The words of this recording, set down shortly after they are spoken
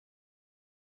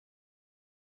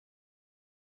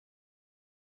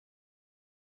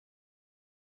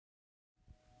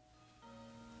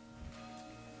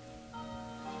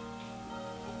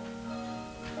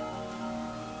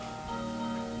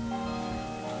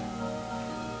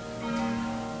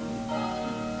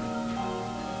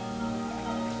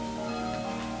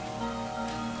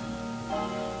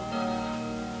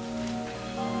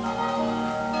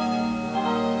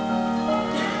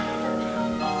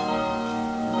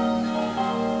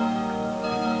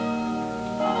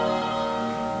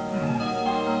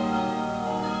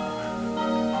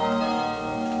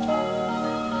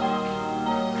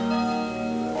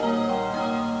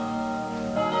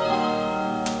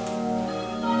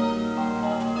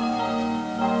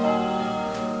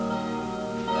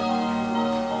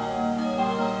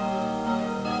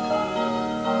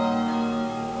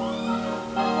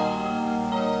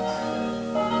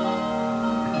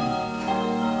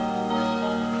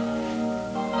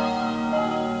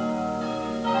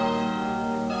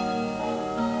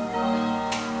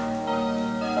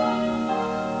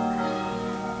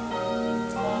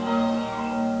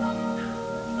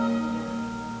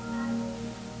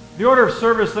The order of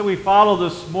service that we follow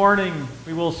this morning,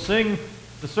 we will sing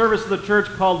the service of the church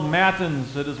called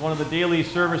Matins. It is one of the daily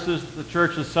services that the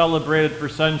church has celebrated for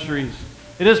centuries.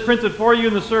 It is printed for you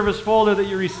in the service folder that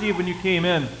you received when you came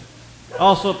in.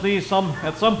 Also, please,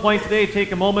 at some point today,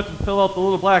 take a moment and fill out the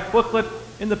little black booklet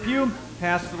in the pew.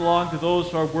 Pass it along to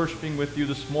those who are worshiping with you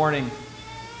this morning.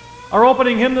 Our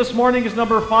opening hymn this morning is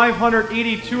number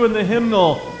 582 in the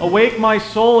hymnal, Awake My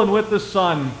Soul and With the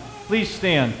Sun. Please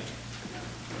stand.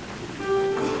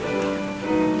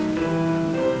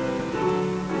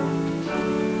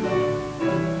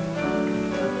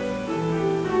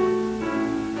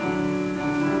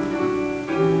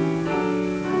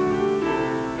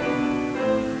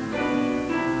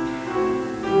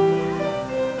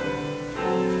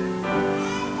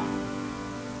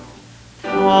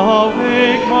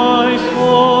 Awake my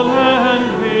soul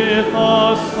and with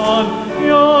the sun,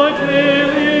 your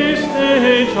daily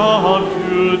stage of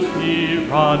duty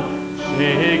run.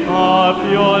 Shake up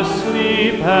your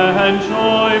sleep and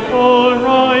joyful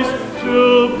rise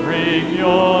to bring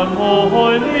your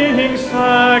morning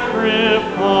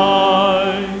sacrifice.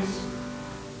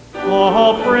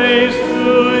 All praise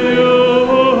to you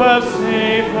who have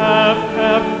saved, have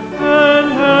kept,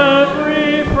 and have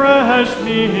refreshed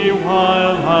me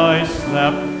while I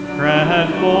slept.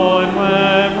 Grant, Lord,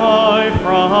 when I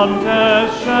from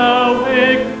death shall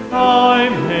wake, I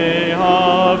may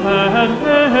of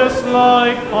endless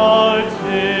light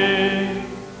partake.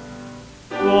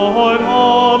 Lord,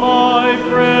 all my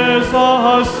prayers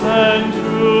ascend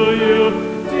to you.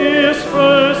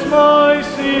 Disperse my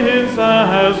sins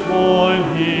as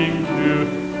morning dew.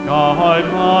 Guard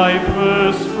my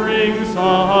first springs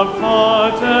of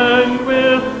thought and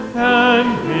will, and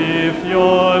with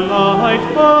your light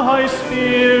my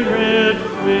spirit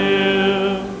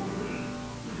will.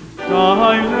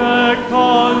 Direct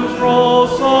control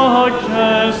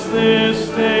suggest this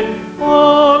day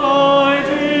all I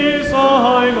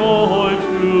desire, Lord,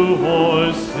 to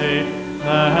forsake.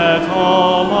 Let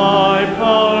all my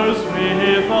powers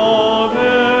with all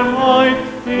their might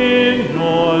in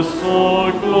your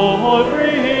soul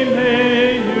glory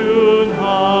may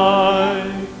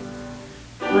unite.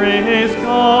 Praise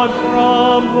God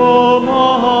from whom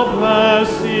all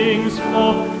blessings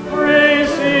flow.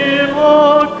 Praise Him,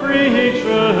 all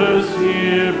creatures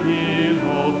here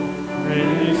below.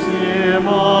 Praise Him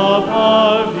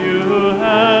above you,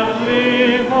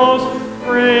 heavenly hosts.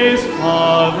 Praise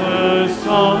Father,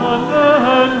 Son,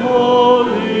 and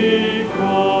Holy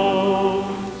Ghost.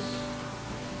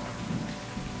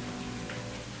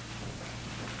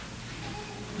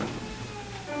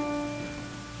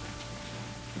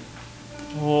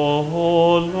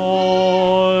 O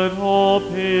Lord,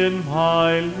 open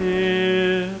my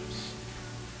lips,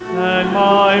 and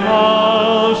my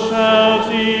mouth shall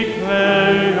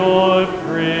declare your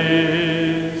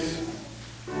praise.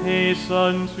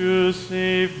 Hasten to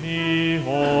save me,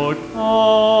 O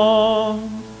God.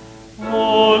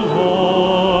 O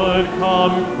Lord,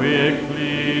 come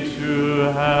quickly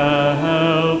to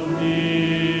help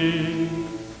me.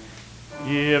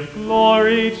 Give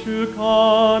glory to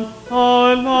God,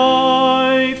 our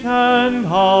light and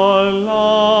our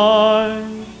life.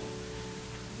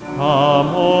 Come,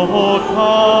 O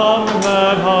come,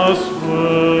 let us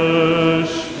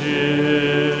worship.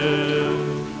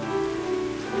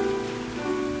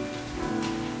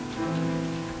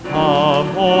 Come,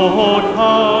 O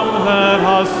come, let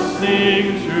us sing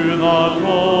to the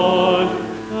Lord.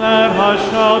 Let us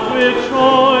shout with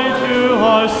joy to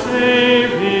our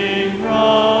saving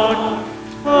rock.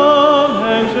 Come,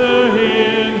 enter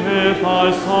in with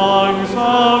our songs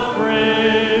of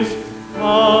praise.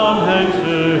 Come,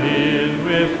 enter in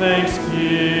with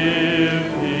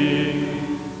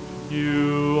thanksgiving.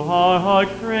 You are a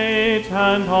great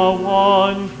and a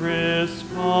wondrous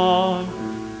God,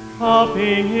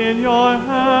 cupping in your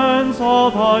hands all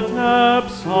the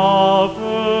depths of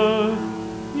earth.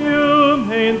 You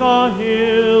made the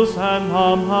hills and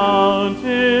the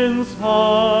mountains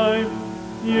high.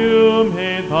 You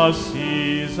made the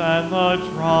seas and the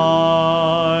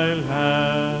dry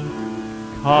land.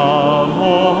 Come,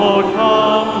 O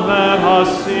come, let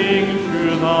us sing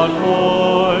to the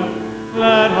Lord.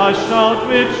 Let us shout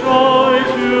with joy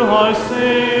to our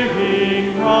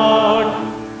saving rock.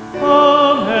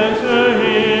 Come, enter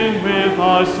in with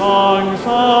our songs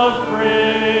of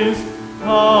praise.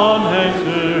 Come,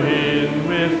 enter in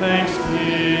with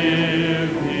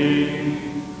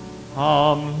thanksgiving.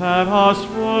 Come, let us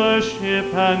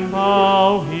worship and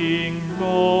bowing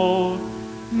low,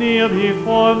 kneel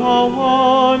before the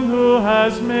one who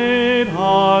has made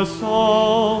us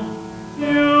all. You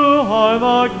you are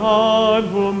the God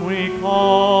whom we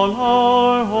call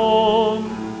our own.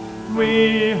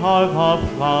 We are the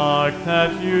flock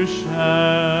that you shepherd.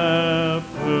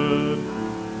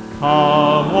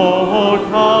 Come, oh,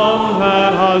 come,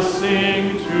 let us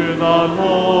sing to the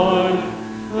Lord.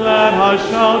 Let us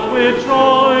shout with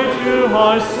joy to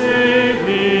our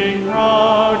saving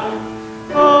rock.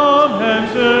 Come,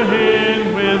 enter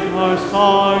in with our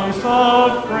songs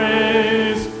of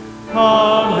praise.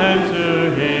 Come,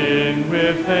 enter in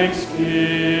with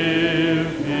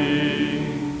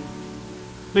thanksgiving.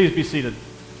 Please be seated.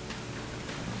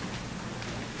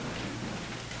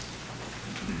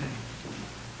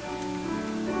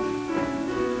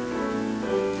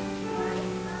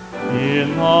 In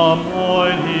the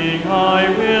morning I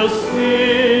will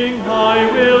sing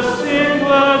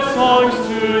glad songs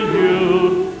to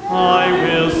you. I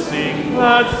will sing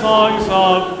glad songs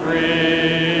of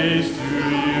praise to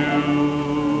you.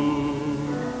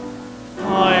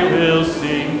 I will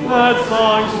sing glad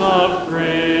songs of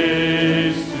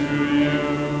praise to you.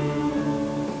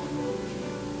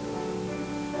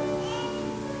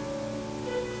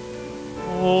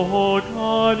 Oh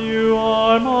God, you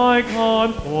are my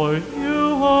God, for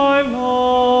you I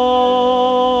long.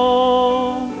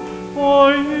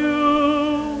 For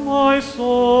you my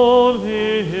soul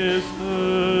is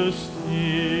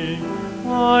thirsty,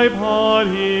 my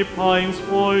body pines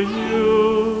for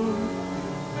you.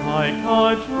 Like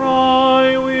a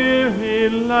dry, weary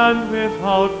land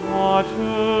without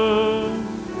water,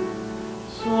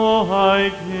 so I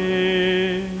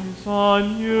gaze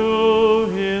on you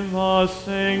in the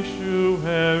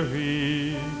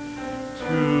sanctuary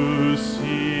to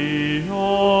see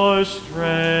your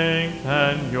strength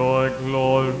and your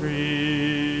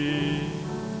glory.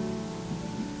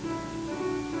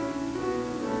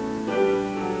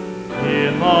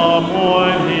 In the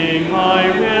morning I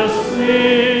will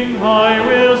sing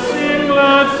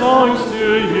glad songs to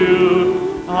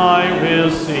you. I will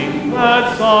sing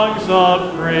glad songs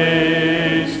of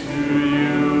praise to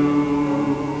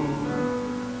you.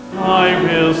 I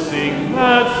will sing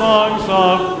glad songs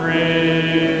of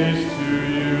praise to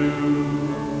you.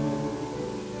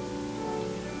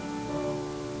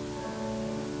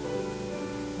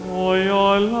 For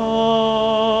your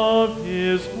love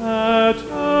is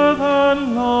better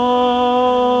than life.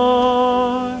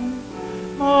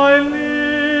 My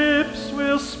lips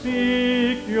will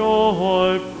speak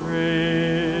your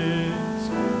praise,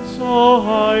 so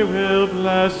I will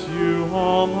bless you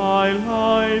all my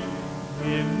life.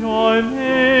 In your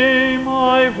name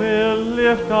I will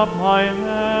lift up my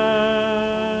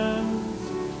hands.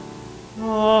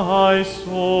 My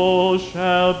soul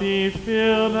shall be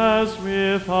filled as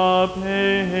with a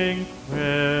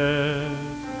banquet.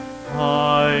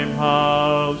 My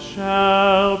mouth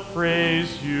shall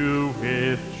praise you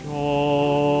with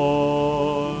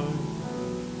joy.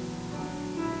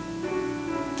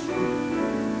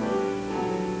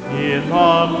 In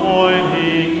the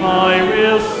morning I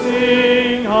will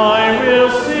sing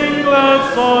glad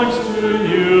songs to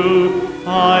you.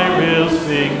 I will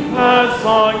sing glad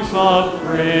songs of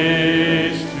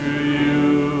praise to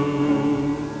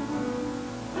you.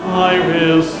 I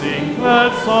will sing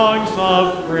glad songs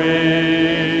of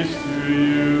praise to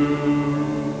you.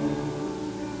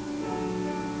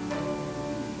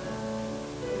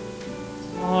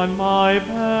 On my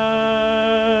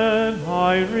bed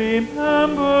I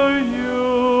remember you.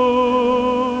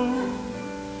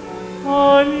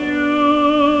 On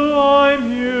you I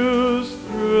muse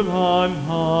through the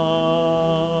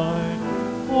night,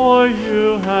 for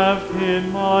you have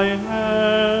been my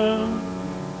help.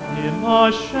 In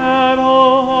the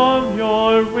shadow of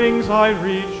your wings I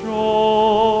rejoice.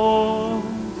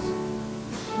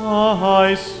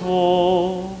 My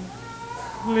soul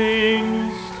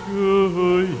clings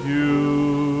to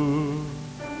you.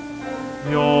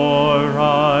 Your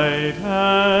right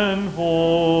hand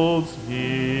holds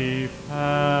me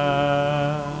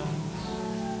fast.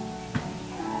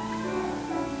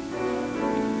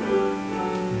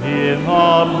 In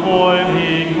the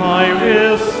morning I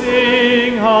will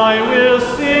sing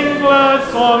glad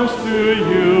songs to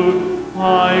you.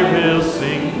 I will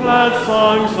sing glad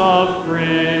songs of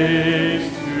praise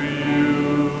to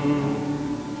you.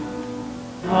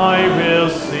 I will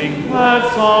sing glad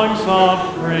songs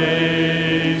of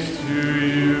praise to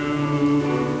you.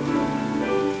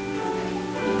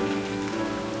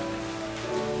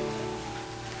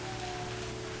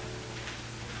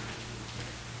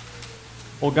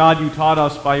 O God, you taught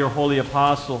us by your holy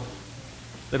apostle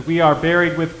that we are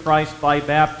buried with Christ by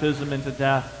baptism into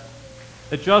death,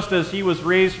 that just as he was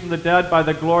raised from the dead by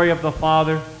the glory of the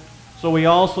Father, so we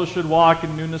also should walk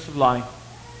in newness of life.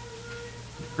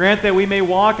 Grant that we may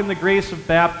walk in the grace of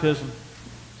baptism,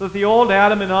 so that the old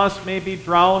Adam in us may be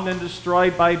drowned and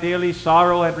destroyed by daily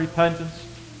sorrow and repentance,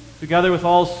 together with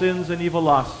all sins and evil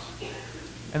lusts,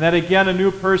 and that again a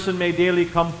new person may daily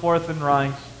come forth and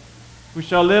rise, who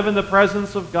shall live in the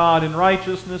presence of God in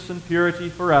righteousness and purity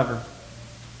forever.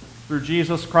 Through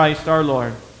Jesus Christ our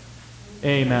Lord.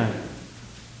 Amen.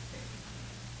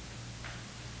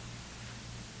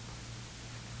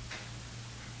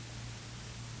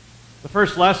 The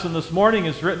first lesson this morning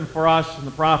is written for us in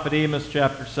the prophet Amos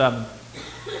chapter 7.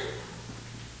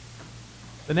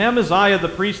 Then Amaziah the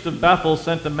priest of Bethel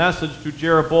sent a message to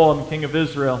Jeroboam, king of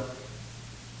Israel.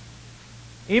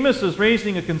 Amos is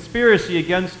raising a conspiracy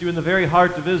against you in the very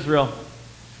heart of Israel.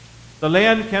 The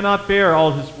land cannot bear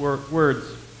all his words.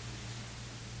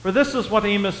 For this is what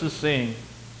Amos is saying.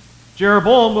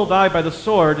 Jeroboam will die by the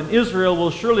sword, and Israel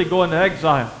will surely go into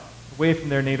exile, away from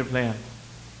their native land.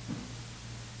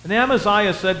 And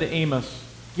Amaziah said to Amos,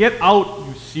 Get out,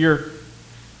 you seer.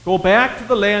 Go back to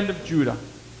the land of Judah.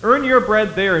 Earn your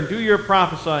bread there and do your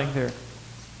prophesying there.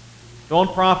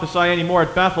 Don't prophesy anymore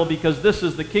at Bethel, because this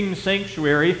is the king's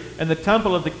sanctuary and the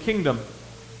temple of the kingdom.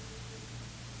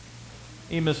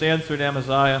 Amos answered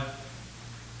Amaziah,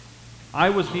 I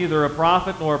was neither a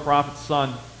prophet nor a prophet's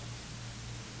son,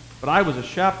 but I was a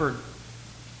shepherd,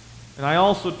 and I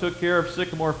also took care of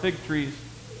sycamore fig trees.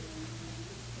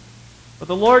 But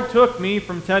the Lord took me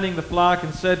from tending the flock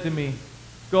and said to me,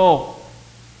 Go,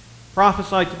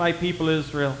 prophesy to my people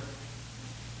Israel.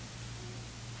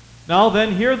 Now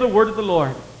then, hear the word of the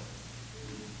Lord.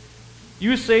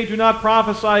 You say, Do not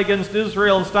prophesy against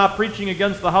Israel and stop preaching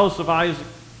against the house of Isaac.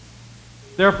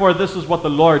 Therefore, this is what the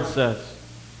Lord says.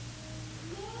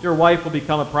 Your wife will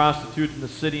become a prostitute in the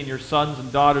city, and your sons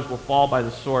and daughters will fall by the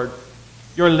sword.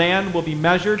 Your land will be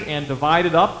measured and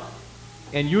divided up,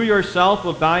 and you yourself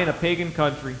will die in a pagan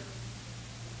country.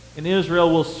 And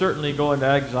Israel will certainly go into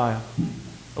exile,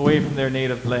 away from their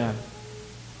native land.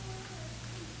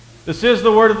 This is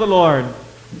the word of the Lord.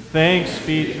 Thanks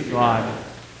be to God.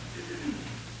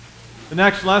 The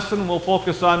next lesson we'll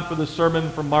focus on for the sermon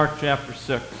from Mark chapter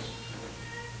 6.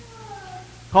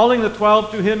 Calling the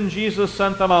 12 to him, Jesus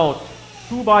sent them out,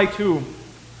 2 by 2,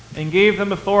 and gave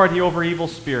them authority over evil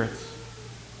spirits.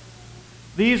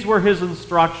 These were his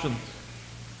instructions.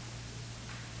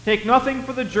 Take nothing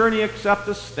for the journey except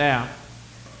a staff.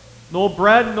 No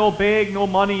bread, no bag, no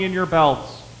money in your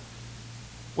belts.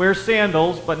 Wear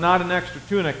sandals, but not an extra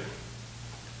tunic.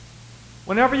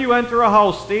 Whenever you enter a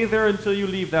house, stay there until you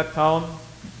leave that town.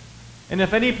 And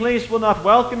if any place will not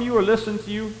welcome you or listen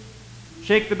to you,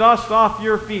 shake the dust off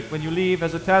your feet when you leave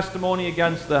as a testimony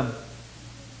against them.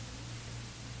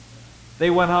 They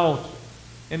went out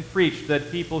and preached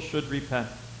that people should repent.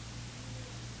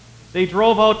 They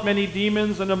drove out many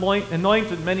demons and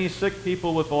anointed many sick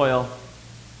people with oil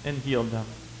and healed them.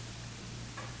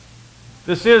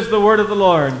 This is the word of the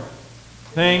Lord.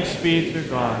 Thanks be to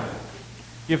God.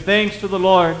 Give thanks to the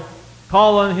Lord.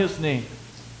 Call on his name.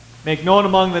 Make known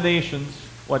among the nations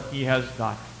what he has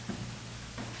done.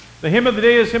 The hymn of the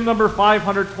day is hymn number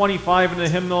 525 in the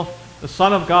hymnal, The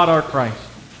Son of God Our Christ.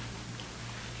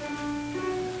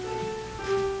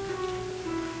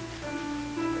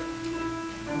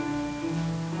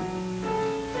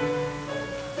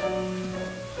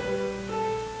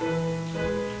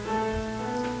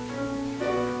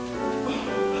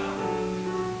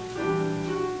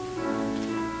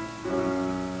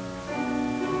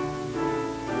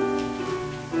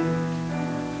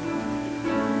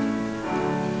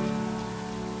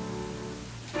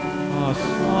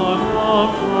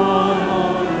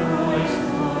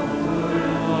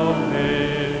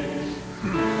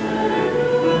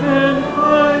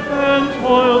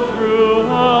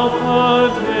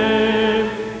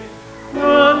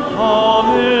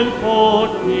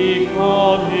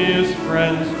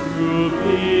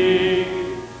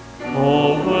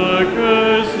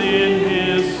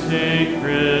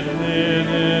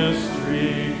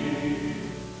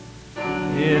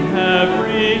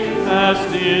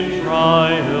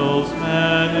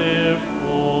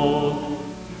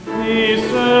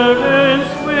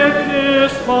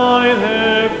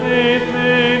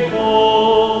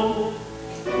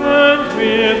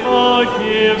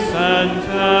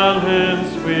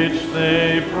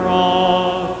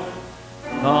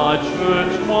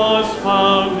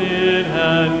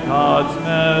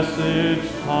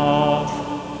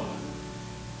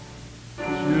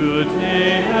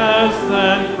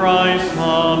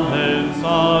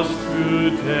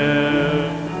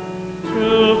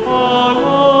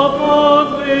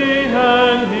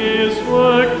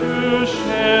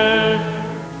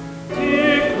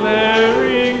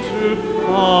 Declaring to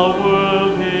the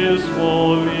world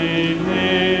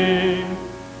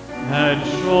and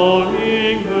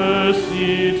showing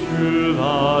mercy to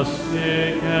the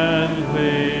sick and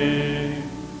lame.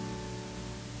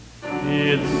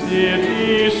 In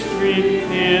city, street,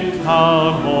 in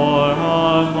town, or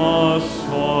on the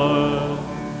soil,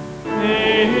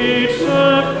 each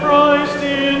of Christ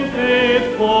in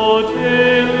faithful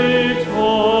daily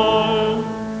toil,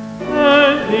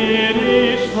 and in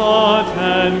each thought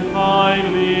and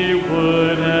kindly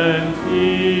word and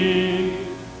deed,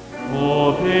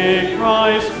 obey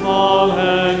Christ's call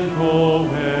and go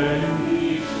where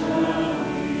he shall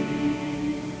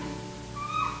lead.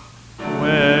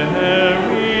 Where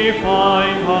we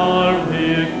find our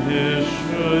weakness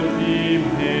should be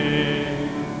made,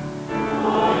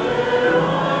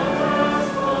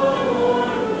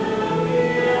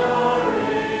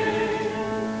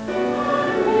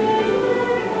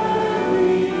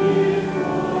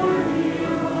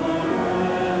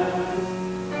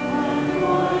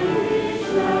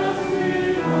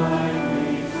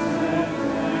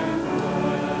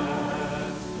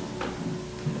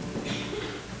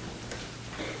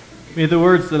 may the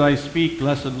words that I speak,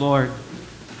 blessed Lord,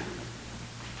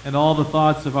 and all the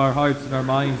thoughts of our hearts and our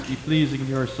minds be pleasing in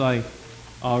your sight,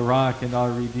 our rock and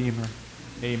our redeemer.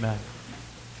 Amen.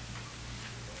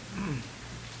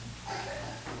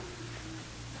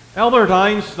 Albert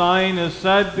Einstein is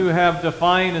said to have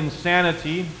defined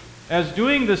insanity as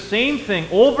doing the same thing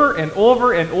over and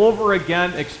over and over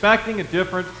again, expecting a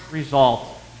different result.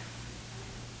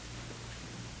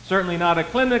 Certainly not a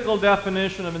clinical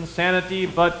definition of insanity,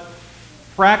 but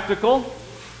practical,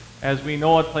 as we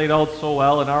know it played out so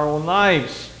well in our own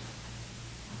lives.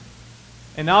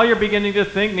 And now you're beginning to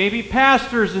think maybe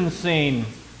pastor's insane,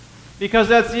 because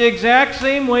that's the exact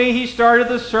same way he started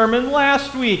the sermon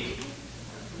last week.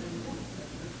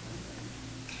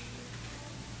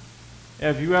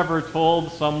 Have you ever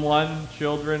told someone,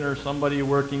 children or somebody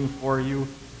working for you,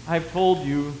 I've told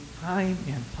you time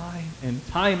and time and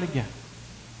time again.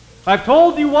 I've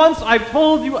told you once, I've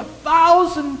told you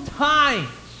 1,000 times.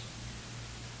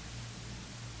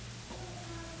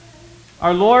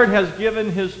 Our Lord has given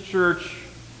His church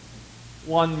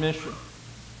one mission,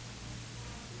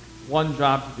 one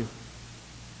job to do.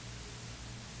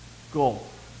 Go.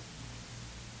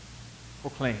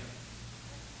 Proclaim.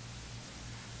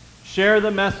 Share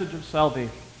the message of salvation.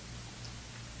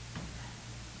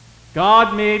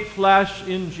 God made flesh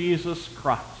in Jesus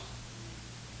Christ.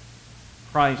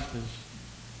 Christ has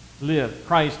lived.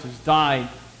 Christ has died.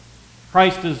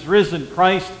 Christ has risen.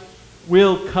 Christ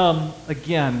will come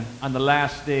again on the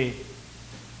last day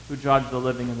to judge the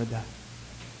living and the dead.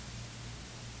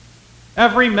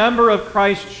 Every member of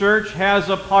Christ's church has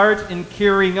a part in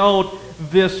carrying out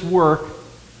this work.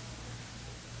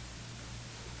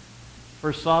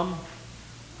 For some,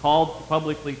 called to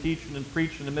publicly teach and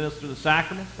preach and administer the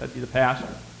sacraments, that'd be the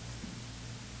pastor.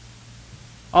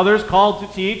 Others called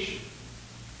to teach,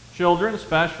 children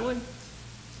especially.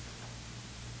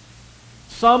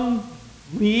 Some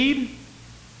lead,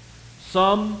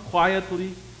 some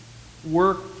quietly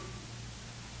work.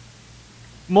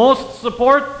 Most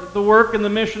support the work and the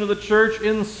mission of the church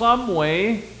in some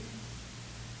way,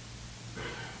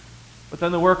 but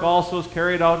then the work also is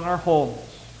carried out in our homes,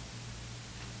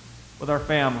 with our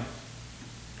families.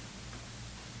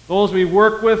 Those we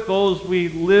work with, those we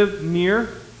live near.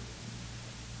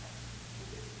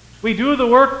 We do the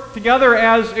work together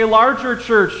as a larger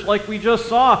church, like we just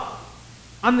saw,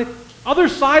 on the other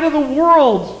side of the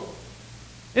world,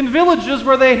 in villages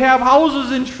where they have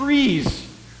houses and trees.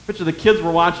 I bet you the kids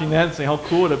were watching that and saying, how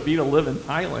cool would it be to live in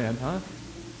Thailand, huh?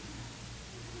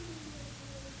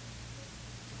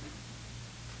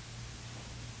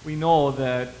 We know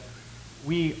that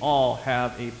we all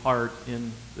have a part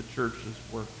in the church's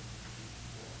work.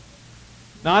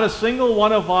 Not a single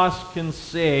one of us can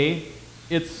say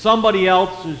it's somebody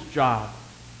else's job,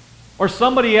 or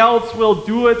somebody else will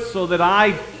do it so that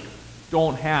I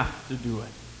don't have to do it.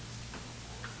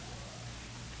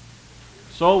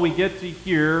 So we get to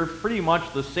hear pretty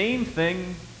much the same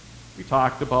thing we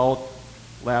talked about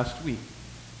last week.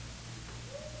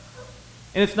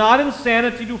 And it's not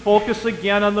insanity to focus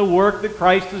again on the work that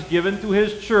Christ has given to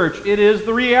His church. It is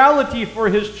the reality for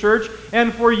His church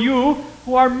and for you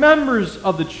who are members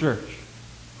of the church.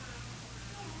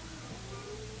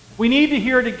 We need to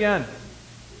hear it again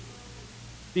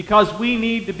because we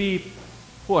need to be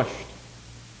pushed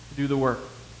to do the work.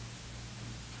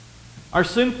 Our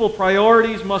sinful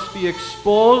priorities must be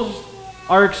exposed.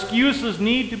 Our excuses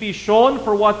need to be shown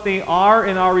for what they are,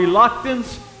 and our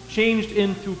reluctance changed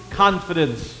into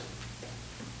confidence.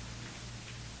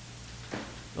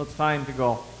 So it's time to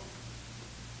go.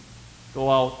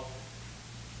 Go out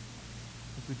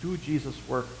as we do Jesus'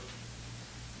 work.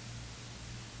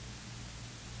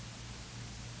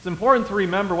 It's important to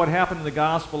remember what happened in the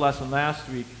gospel lesson last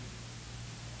week.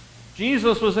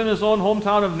 Jesus was in his own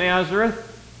hometown of Nazareth,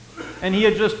 and he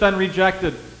had just been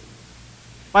rejected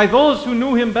by those who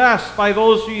knew him best, by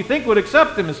those who you think would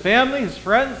accept him, his family, his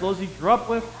friends, those he grew up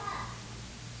with.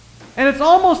 And it's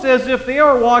almost as if they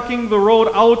are walking the road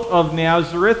out of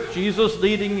Nazareth, Jesus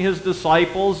leading his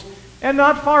disciples, and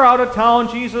not far out of town,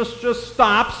 Jesus just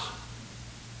stops,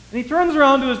 and he turns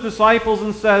around to his disciples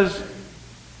and says,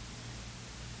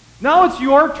 "Now it's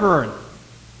your turn."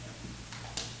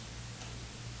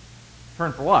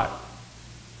 Turn for what?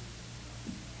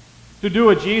 To do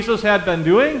what Jesus had been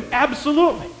doing?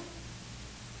 Absolutely.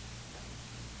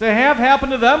 To have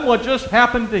happened to them what just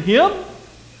happened to him?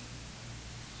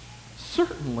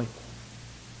 Certainly.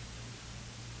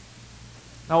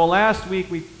 Now, last week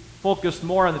we focused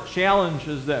more on the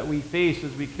challenges that we face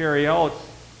as we carry out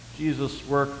Jesus'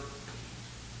 work.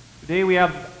 Today we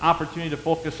have the opportunity to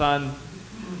focus on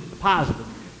the positive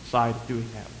side of doing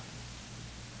that.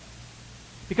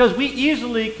 Because we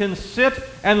easily can sit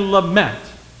and lament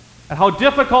at how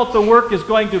difficult the work is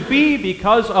going to be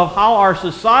because of how our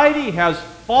society has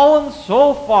fallen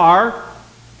so far.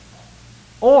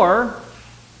 Or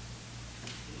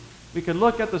we can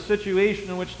look at the situation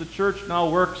in which the church now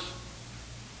works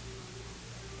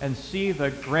and see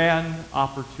the grand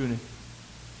opportunity.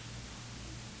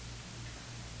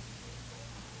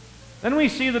 Then we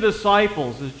see the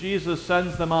disciples as Jesus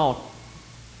sends them out.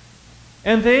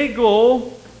 And they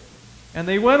go, and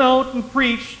they went out and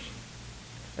preached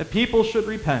that people should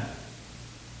repent.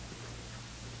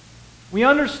 We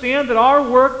understand that our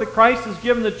work that Christ has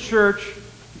given the church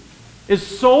is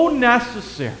so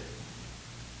necessary.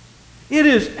 It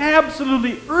is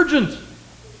absolutely urgent.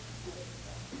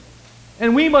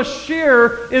 And we must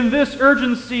share in this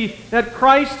urgency that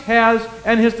Christ has,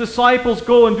 and his disciples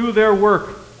go and do their work.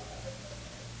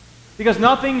 Because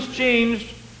nothing's changed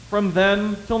from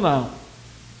then till now.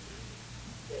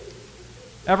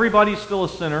 Everybody's still a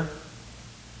sinner.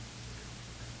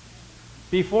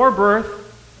 Before birth,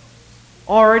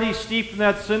 already steeped in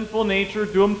that sinful nature,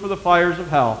 doomed for the fires of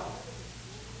hell.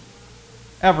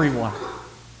 Everyone.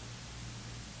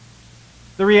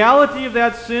 The reality of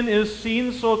that sin is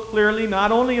seen so clearly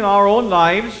not only in our own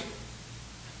lives,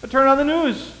 but turn on the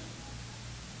news.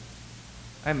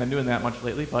 I haven't been doing that much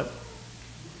lately, but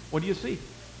what do you see?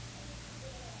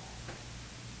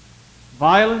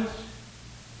 Violence,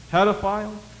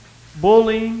 pedophiles,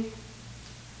 bullying,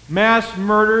 mass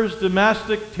murders,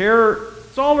 domestic terror.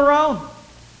 It's all around.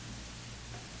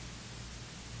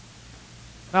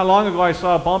 Not long ago I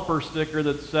saw a bumper sticker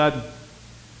that said,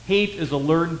 "Hate is a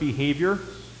learned behavior."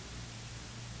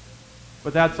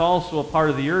 But that's also a part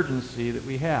of the urgency that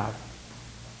we have.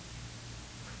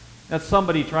 That's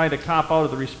somebody trying to cop out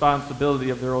of the responsibility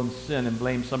of their own sin and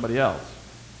blame somebody else.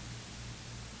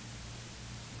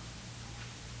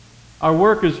 Our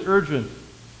work is urgent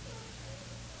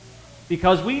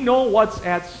because we know what's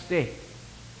at stake.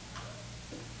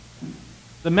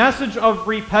 The message of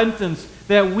repentance,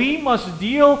 that we must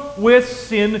deal with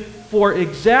sin for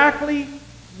exactly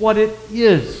what it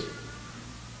is.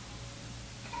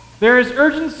 There is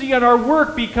urgency in our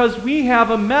work because we have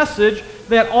a message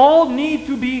that all need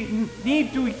to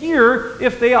hear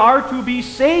if they are to be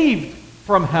saved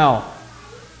from hell.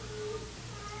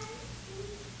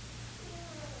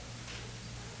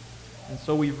 And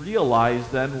so we realize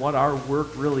then what our work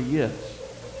really is.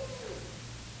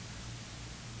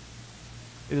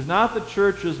 It is not the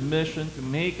church's mission to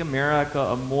make America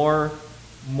a more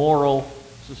moral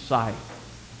society.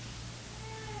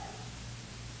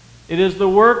 It is the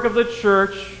work of the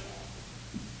church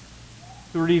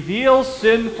to reveal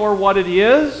sin for what it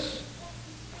is,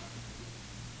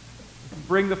 to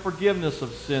bring the forgiveness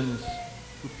of sins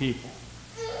to people.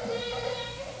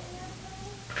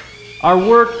 Our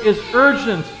work is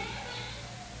urgent.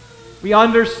 We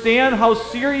understand how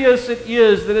serious it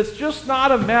is, that it's just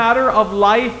not a matter of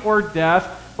life or death,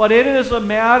 but it is a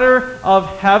matter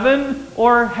of heaven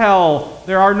or hell.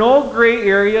 There are no gray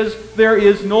areas. There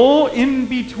is no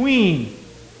in-between.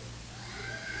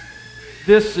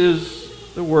 This is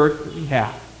the work that we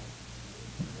have.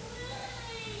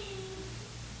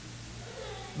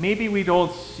 Maybe we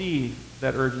don't see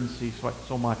that urgency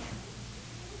so much.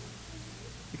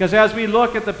 Because as we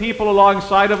look at the people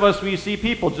alongside of us, we see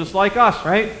people just like us,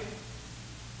 right?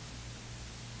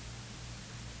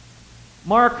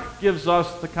 Mark gives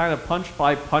us the kind of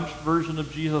punch-by-punch version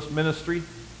of Jesus' ministry.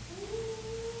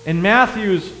 In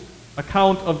Matthew's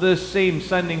account of this same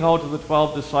sending out of the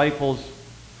 12 disciples,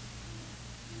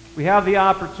 we have the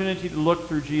opportunity to look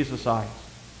through Jesus' eyes.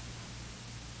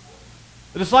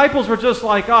 The disciples were just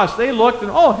like us. They looked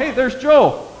and, oh, hey, there's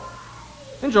Joe.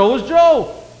 And Joe was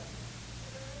Joe.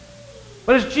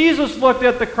 But as Jesus looked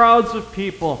at the crowds of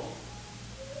people,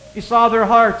 he saw their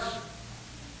hearts.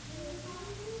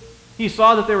 He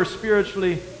saw that they were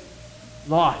spiritually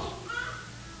lost,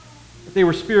 that they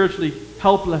were spiritually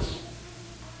helpless,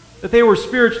 that they were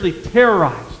spiritually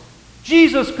terrorized.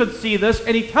 Jesus could see this,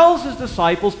 and he tells his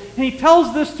disciples, and he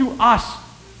tells this to us,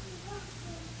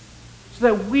 so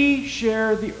that we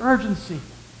share the urgency.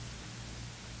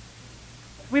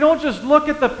 We don't just look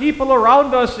at the people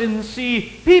around us and see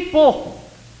people,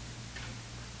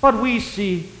 but we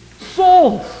see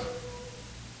souls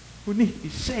who need to be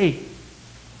saved.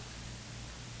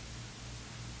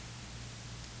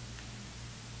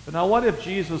 But now what if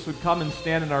Jesus would come and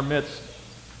stand in our midst,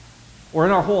 or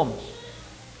in our homes,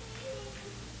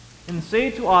 and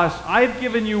say to us, I've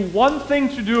given you one thing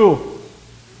to do,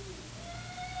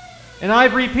 and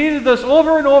I've repeated this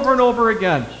over and over and over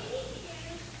again.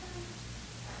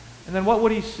 And then what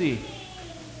would he see?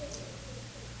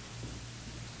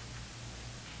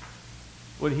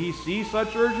 Would he see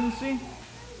such urgency?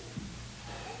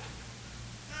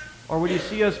 Or would he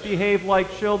see us behave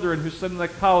like children who sit on the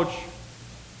couch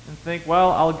and think,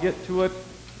 well, I'll get to it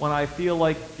when I feel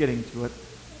like getting to it?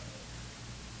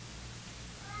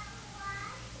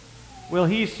 Will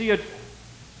he see a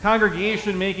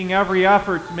congregation making every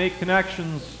effort to make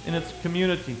connections in its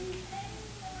community?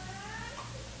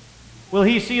 Will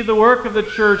he see the work of the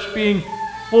church being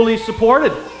fully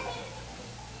supported?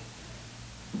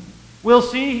 Will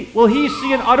he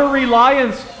see an utter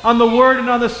reliance on the Word and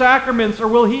on the sacraments, or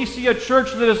will he see a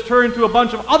church that has turned to a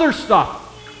bunch of other stuff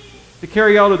to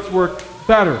carry out its work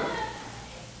better?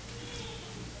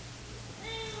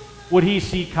 Would he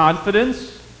see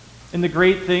confidence in the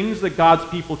great things that God's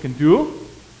people can do?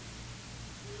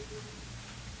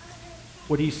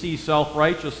 Would he see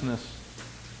self-righteousness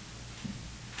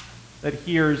that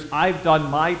hears, I've done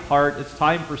my part, it's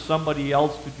time for somebody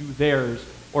else to do theirs?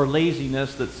 Or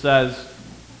laziness that says,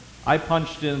 I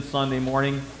punched in Sunday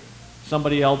morning,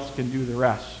 somebody else can do the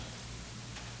rest?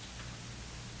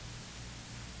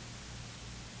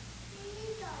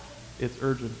 It's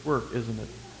urgent work, isn't it?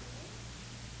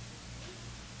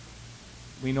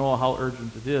 We know how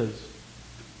urgent it is.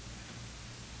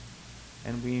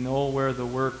 And we know where the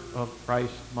work of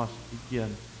Christ must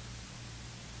begin.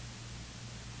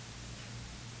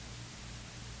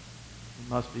 It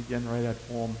must begin right at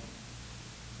home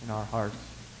in our hearts.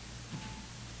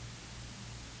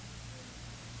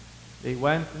 They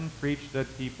went and preached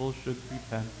that people should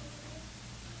repent.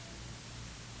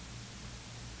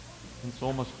 And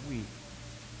so must we.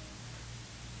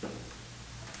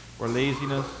 For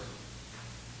laziness,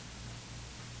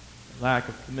 lack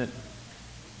of commitment.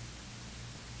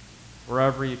 For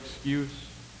every excuse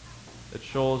that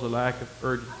shows a lack of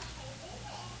urgency.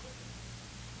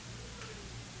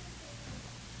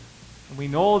 And we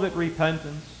know that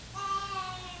repentance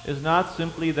is not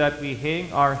simply that we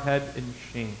hang our head in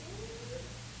shame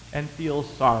and feel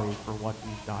sorry for what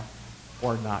we've done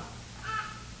or not.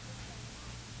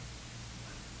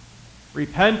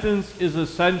 Repentance is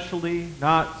essentially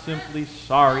not simply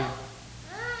sorry,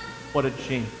 but a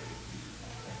change.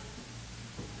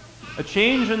 A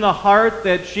change in the heart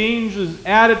that changes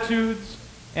attitudes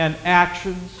and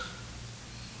actions.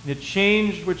 And a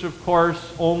change which, of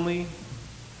course, only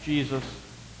Jesus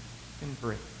can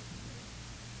bring.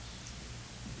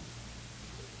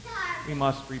 We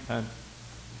must repent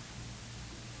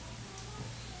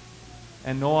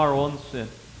and know our own sin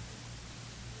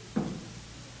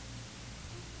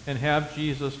and have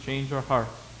Jesus change our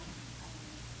hearts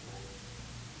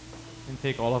and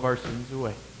take all of our sins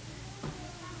away.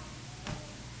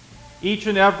 Each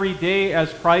and every day,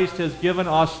 as Christ has given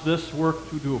us this work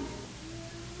to do,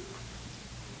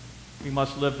 we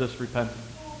must live this repentance.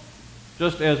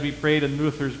 Just as we prayed in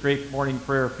Luther's great morning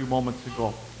prayer a few moments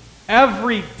ago.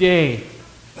 Every day,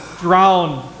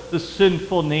 drown the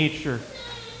sinful nature,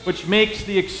 which makes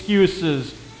the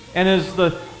excuses and is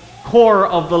the core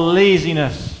of the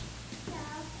laziness.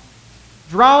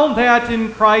 Drown that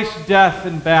in Christ's death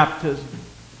and baptism.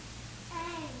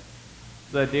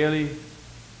 That daily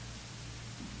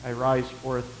I rise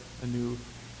forth anew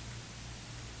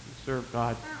to serve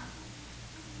God,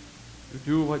 to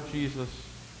do what Jesus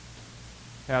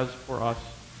has for us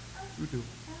to do.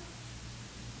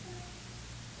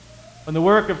 When the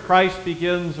work of Christ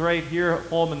begins right here at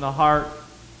home in the heart,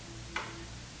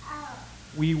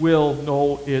 we will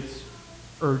know its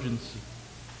urgency.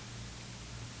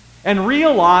 And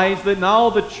realize that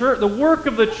now the work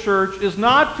of the church is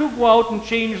not to go out and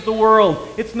change the world.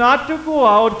 It's not to go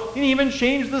out and even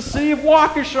change the city of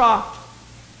Waukesha.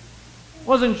 It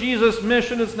wasn't Jesus'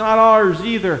 mission. It's not ours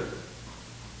either.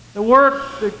 The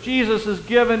work that Jesus has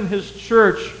given his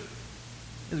church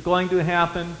is going to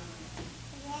happen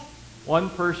one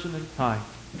person at a time.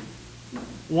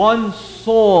 One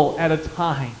soul at a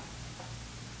time.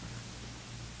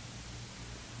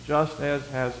 Just as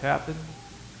has happened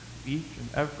to each and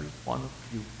every one of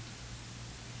you.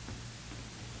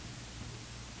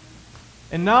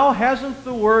 And now hasn't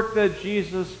the work that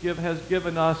Jesus has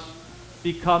given us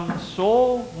become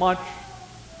so much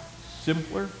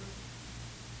simpler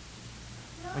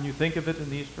when you think of it in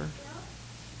these terms?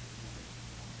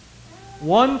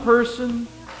 One person,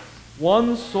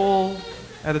 one soul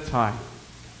at a time.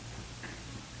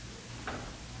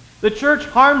 The church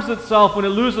harms itself when it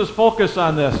loses focus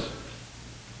on this.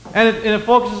 And it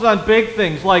focuses on big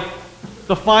things like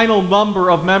the final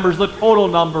number of members, the total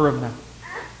number of members.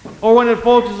 Or when it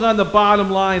focuses on the bottom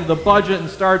line, the budget, and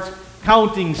starts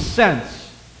counting cents.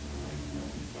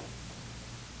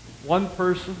 One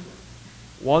person,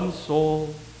 one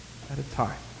soul at a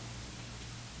time.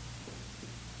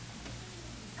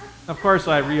 Of course,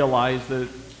 I realize that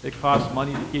it costs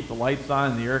money to keep the lights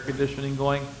on and the air conditioning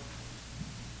going.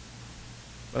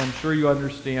 But I'm sure you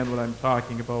understand what I'm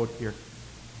talking about here.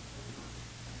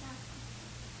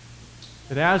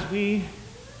 That as we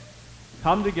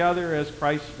come together as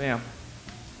Christ's family,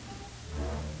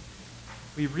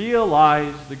 we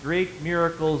realize the great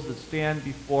miracles that stand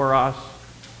before us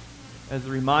as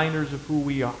reminders of who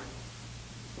we are.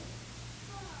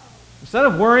 Instead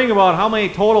of worrying about how many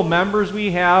total members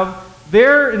we have,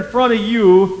 there in front of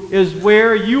you is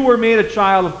where you were made a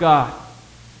child of God.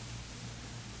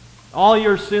 All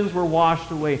your sins were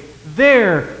washed away.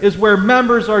 There is where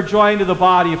members are joined to the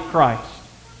body of Christ.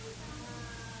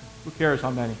 Who cares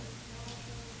how many?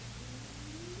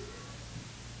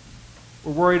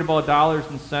 We're worried about dollars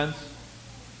and cents.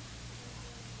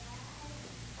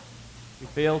 We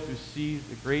fail to see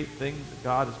the great things that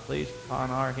God has placed upon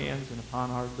our hands and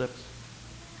upon our lips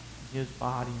in his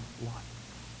body and blood.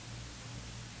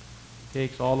 He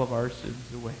takes all of our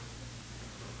sins away.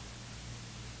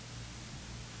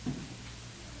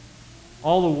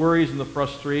 All the worries and the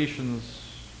frustrations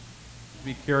as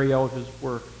we carry out his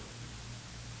work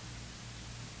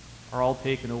are all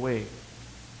taken away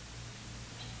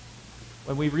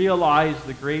when we realize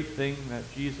the great thing that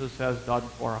Jesus has done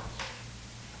for us.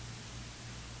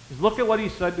 Is look at what he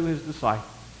said to his disciples.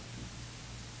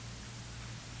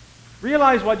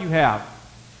 Realize what you have.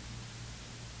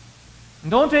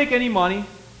 And don't take any money.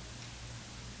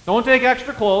 Don't take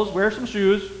extra clothes. Wear some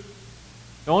shoes.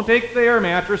 Don't take the air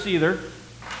mattress either.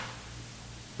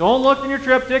 Don't look in your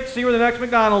triptych to see where the next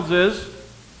McDonald's is.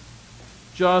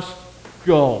 Just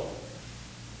go.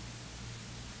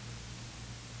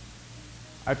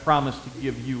 I promise to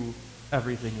give you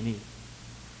everything you need.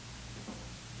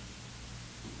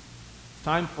 It's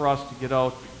time for us to get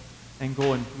out and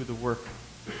go and do the work.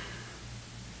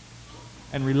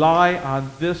 And rely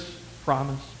on this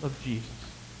promise of Jesus.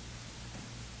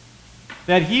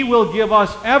 That he will give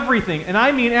us everything, and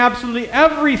I mean absolutely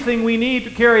everything we need to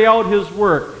carry out his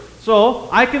work. So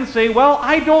I can say, well,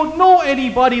 I don't know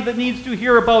anybody that needs to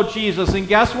hear about Jesus, and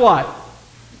guess what?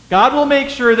 God will make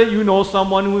sure that you know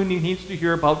someone who needs to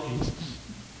hear about Jesus.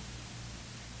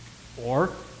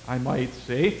 Or I might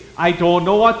say, I don't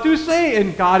know what to say,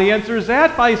 and God answers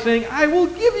that by saying, I will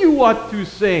give you what to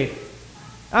say.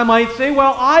 I might say,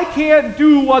 well, I can't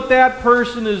do what that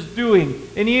person is doing.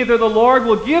 And either the Lord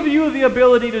will give you the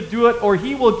ability to do it, or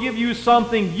he will give you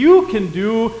something you can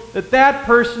do that that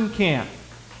person can't.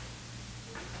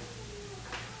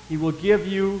 He will give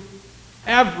you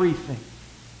everything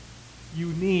you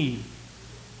need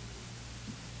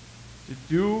to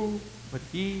do what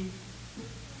he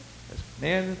has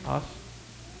commanded us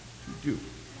to do.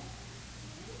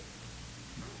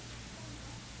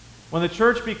 When the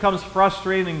church becomes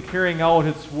frustrated in carrying out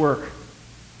its work,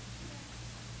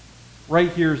 right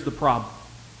here's the problem.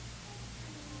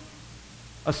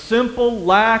 A simple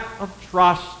lack of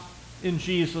trust in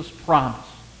Jesus' promise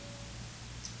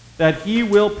that he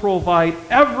will provide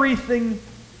everything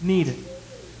needed.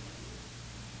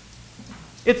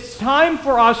 It's time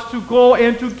for us to go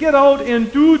and to get out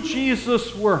and do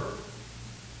Jesus' work.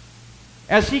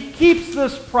 As he keeps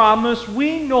this promise,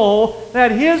 we know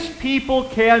that his people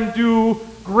can do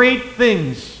great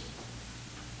things.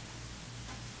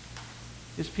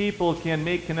 His people can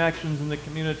make connections in the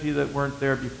community that weren't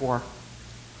there before.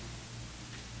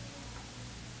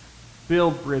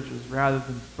 Build bridges rather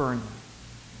than burn them.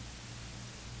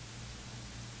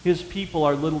 His people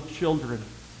are little children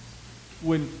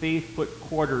who in faith put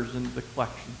quarters into the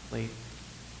collection plate.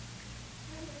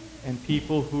 And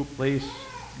people who place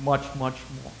much, much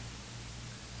more.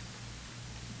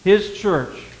 His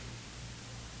church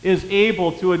is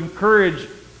able to encourage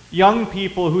young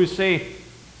people who say,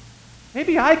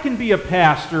 maybe I can be a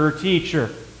pastor or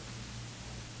teacher.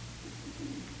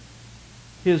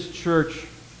 His church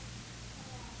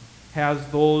has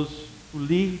those who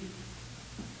lead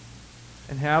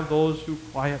and have those who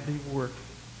quietly work.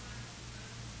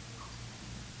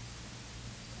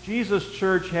 Jesus'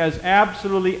 church has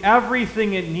absolutely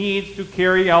everything it needs to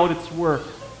carry out its work,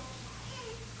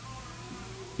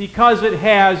 because it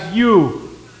has you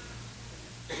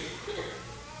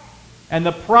and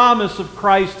the promise of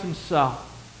Christ himself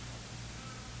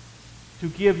to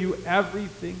give you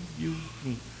everything you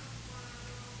need.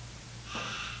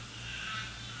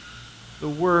 The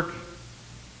work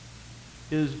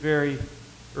is very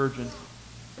urgent.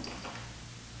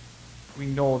 We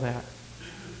know that.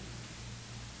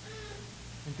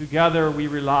 And together we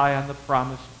rely on the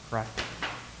promise of Christ.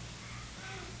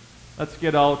 Let's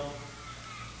get out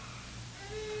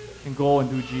and go and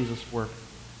do Jesus' work.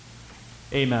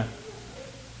 Amen.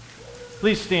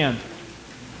 Please stand.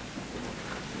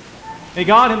 May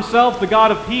God himself, the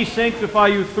God of peace, sanctify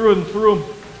you through and through.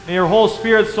 May your whole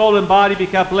spirit, soul, and body be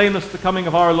kept blameless at the coming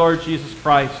of our Lord Jesus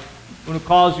Christ, who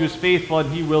calls you is faithful,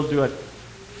 and he will do it.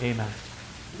 Amen.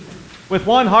 With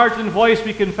one heart and voice,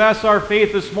 we confess our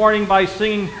faith this morning by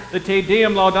singing the Te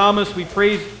Deum Laudamus. We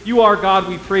praise you, our God.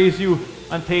 We praise you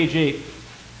on page 8.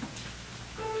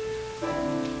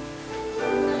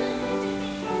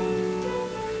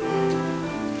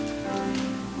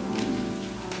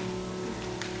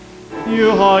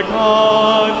 You are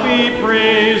God, we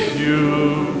praise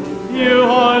you. You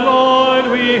are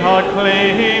Lord, we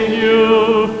acclaim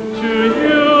you. To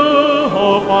you,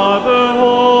 O Father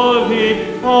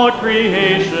holy, all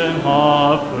creation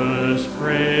offers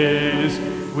praise.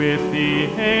 With the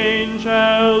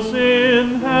angels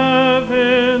in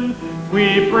heaven,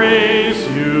 we praise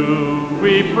you,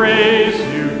 we praise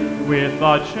you. With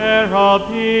the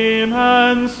cherubim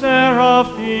and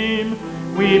seraphim,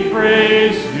 we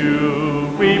praise you,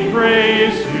 we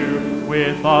praise you.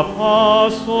 With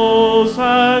apostles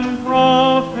and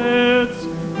prophets,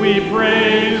 we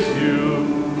praise you,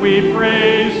 we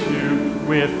praise you.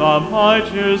 With the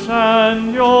martyrs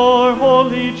and your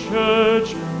holy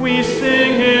church, we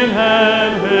sing in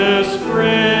endless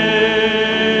praise.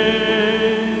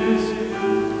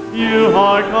 You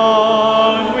are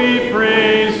God, we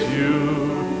praise you.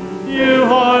 You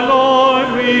are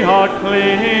Lord, we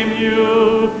acclaim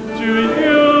you. To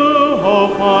you,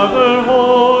 O Father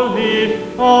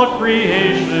holy, all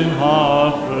creation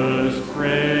offers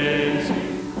praise.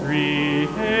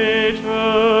 Creator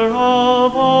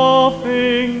of all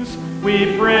things,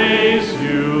 we praise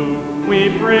you, we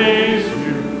praise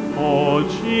you. O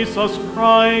Jesus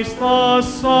Christ, the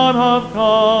Son of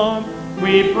God,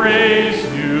 we praise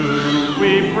you,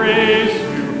 we praise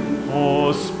you.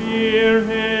 O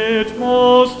Spirit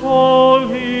most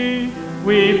holy,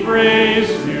 we praise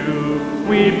you,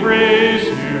 we praise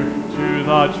you. To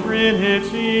the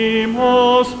Trinity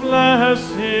most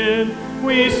blessed,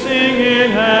 we sing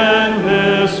in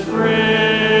endless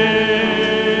praise.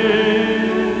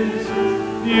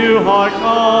 You are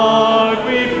God,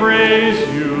 we praise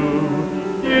you.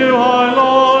 You are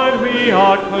Lord, we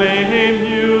acclaim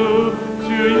you.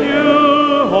 To you,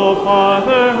 O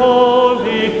Father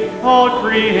holy, all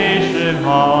creation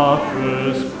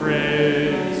offers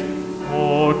praise.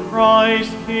 O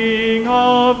Christ, King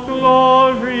of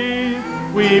glory,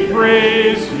 we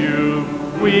praise you,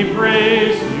 we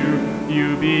praise you.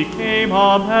 You became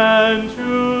a man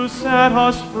to set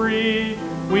us free.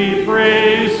 We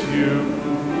praise you,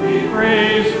 we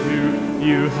praise you.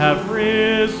 You have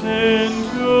risen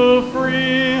to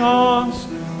free us.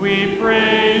 We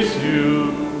praise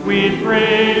you, we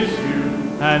praise you.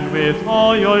 And with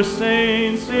all your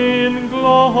saints in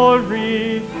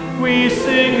glory, we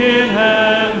sing in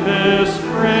endless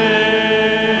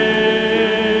praise.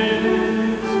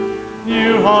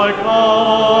 You are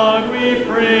God, we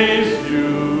praise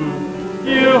you.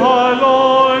 You are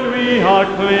Lord, we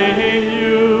acclaim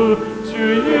you. To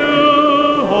you,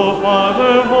 O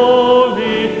Father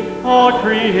holy, all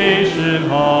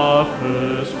creation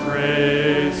offers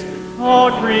praise.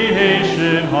 All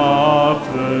creation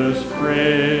offers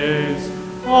praise.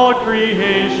 All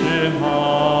creation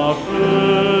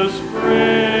offers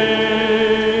praise.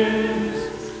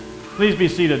 Please be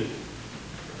seated.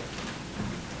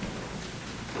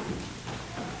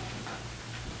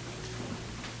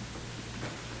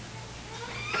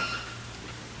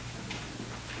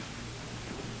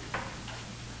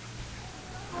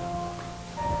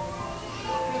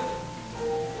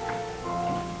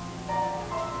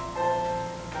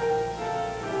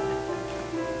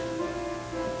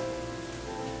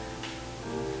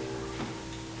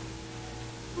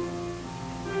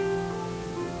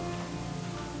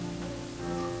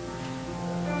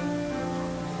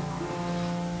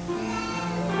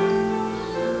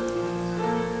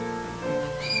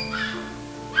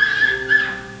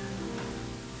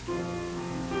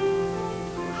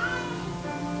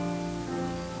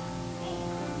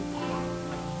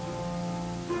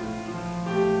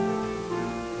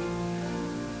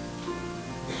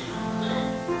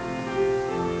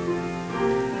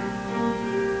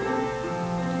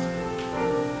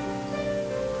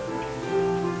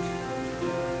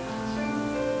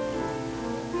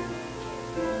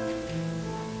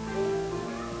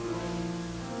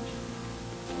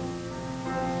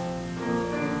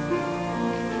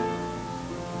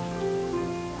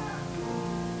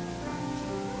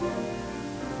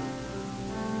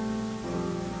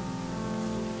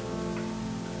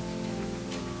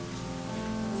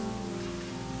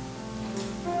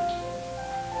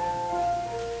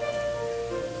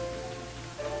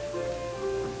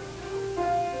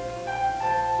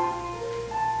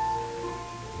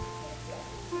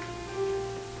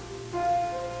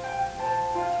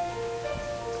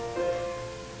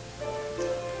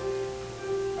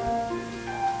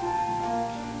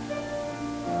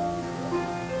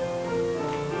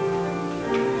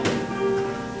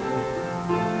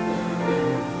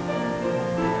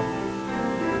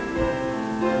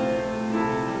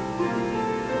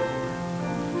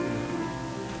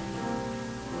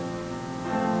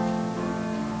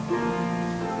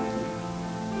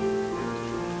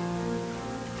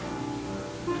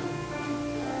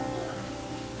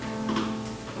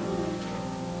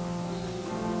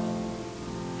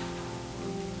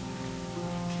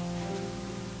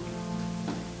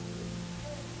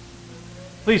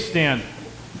 Please stand.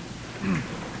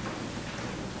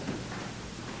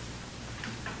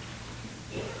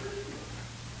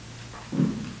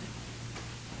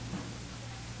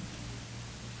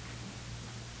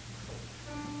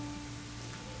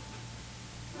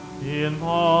 In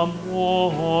the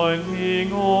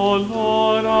morning, O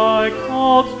Lord, I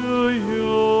call to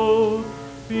you.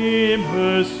 Be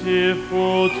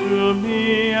merciful to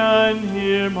me and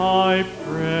hear my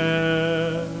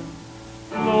prayer.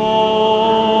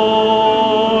 Lord,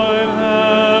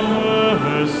 have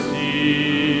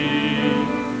mercy.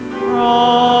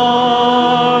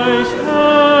 Christ,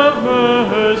 have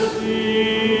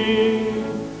mercy.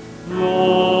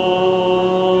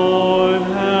 Lord,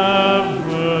 have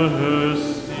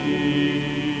mercy.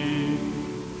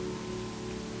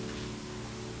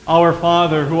 Our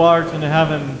Father, who art in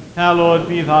heaven, hallowed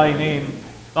be thy name.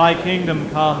 Thy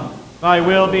kingdom come, thy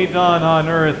will be done on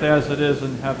earth as it is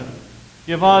in heaven.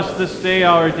 Give us this day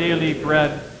our daily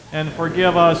bread, and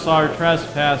forgive us our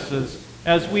trespasses,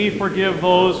 as we forgive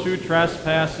those who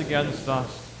trespass against us.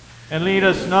 And lead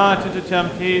us not into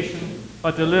temptation,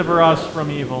 but deliver us from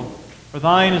evil. For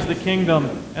thine is the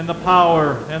kingdom, and the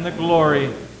power, and the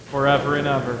glory, forever and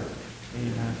ever.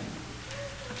 Amen.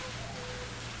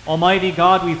 Almighty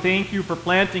God, we thank you for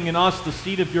planting in us the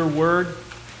seed of your word.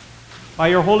 By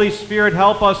your Holy Spirit,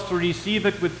 help us to receive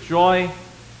it with joy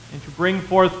and to bring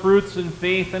forth fruits in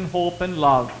faith and hope and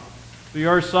love. Through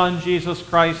your Son, Jesus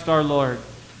Christ our Lord,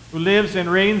 who lives and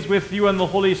reigns with you in the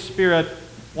Holy Spirit,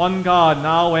 one God,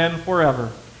 now and forever.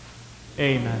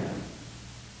 Amen.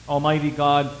 Almighty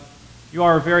God, you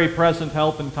are a very present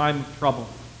help in time of trouble.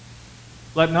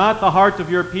 Let not the heart of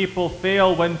your people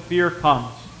fail when fear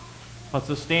comes, but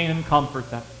sustain and comfort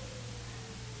them.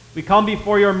 We come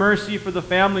before your mercy for the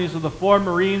families of the 4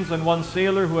 Marines and 1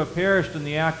 sailor who have perished in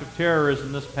the act of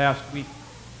terrorism this past week.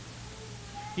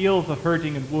 Heal the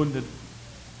hurting and wounded.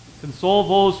 Console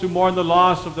those who mourn the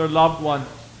loss of their loved ones.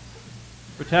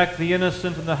 Protect the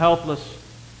innocent and the helpless,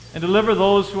 and deliver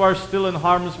those who are still in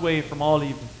harm's way from all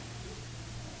evil.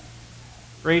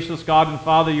 Gracious God and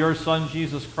Father, your Son,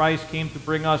 Jesus Christ, came to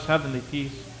bring us heavenly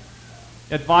peace.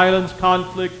 Yet violence,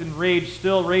 conflict, and rage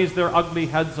still raise their ugly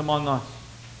heads among us.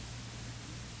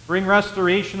 Bring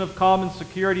restoration of calm and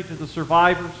security to the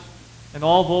survivors and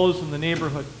all those in the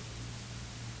neighborhood.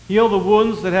 Heal the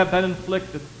wounds that have been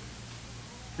inflicted.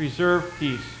 Preserve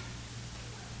peace.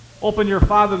 Open your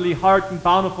fatherly heart and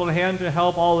bountiful hand to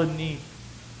help all in need.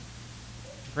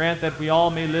 Grant that we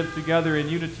all may live together in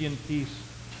unity and peace,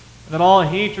 and that all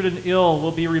hatred and ill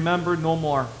will be remembered no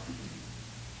more.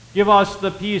 Give us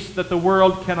the peace that the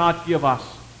world cannot give us,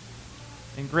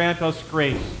 and grant us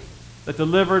grace that,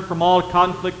 delivered from all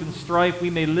conflict and strife,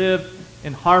 we may live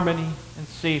in harmony and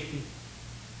safety.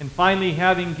 And finally,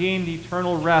 having gained the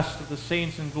eternal rest of the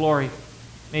saints in glory,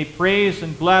 may praise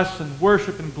and bless and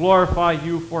worship and glorify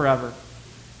you forever.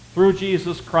 Through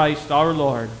Jesus Christ our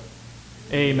Lord.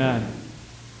 Amen.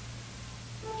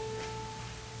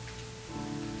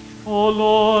 O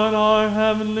Lord, our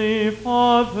heavenly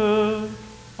Father,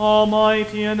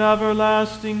 almighty and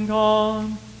everlasting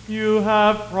God, you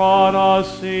have brought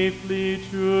us safely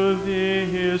to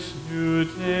this new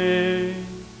day.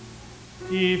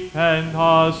 Defend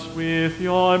us with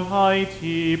your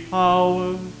mighty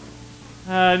power,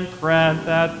 and grant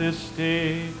that this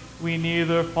day we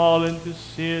neither fall into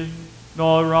sin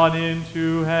nor run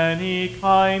into any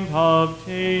kind of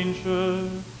danger.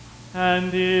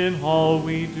 And in all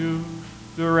we do,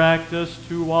 direct us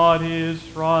to what is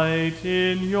right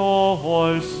in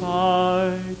your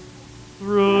sight.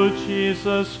 Through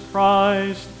Jesus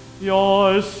Christ,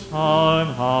 your Son,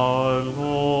 our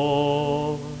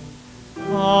Lord.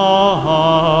 Amen.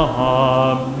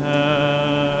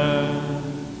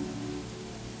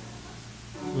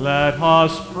 Let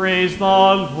us praise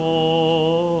the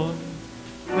Lord.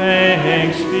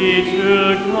 Thanks be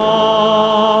to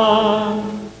God.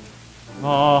 The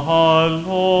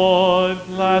Lord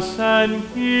bless and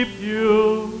keep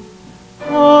you.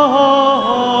 Amen.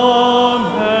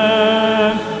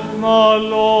 The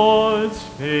Lord's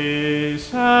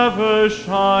face ever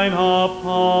shine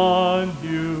upon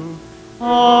you.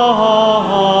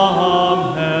 Amen.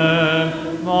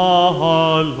 The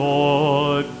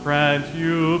Lord grant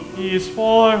you peace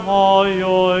for all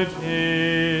your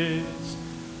days.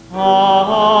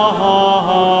 Amen.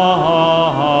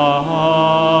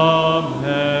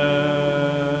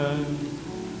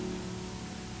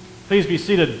 Please be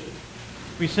seated.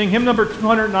 We sing hymn number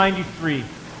 293.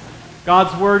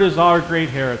 God's Word is our great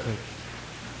heritage.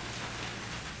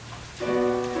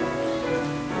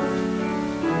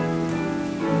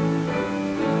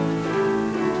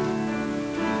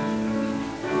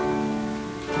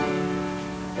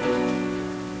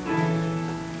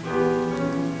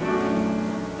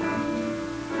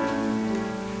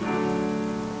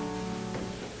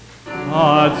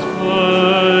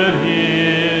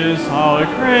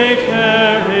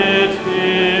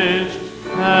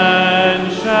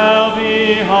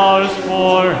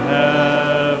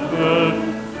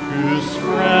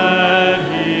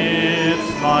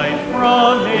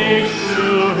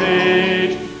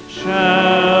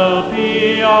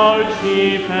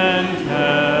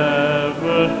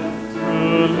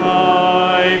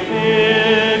 life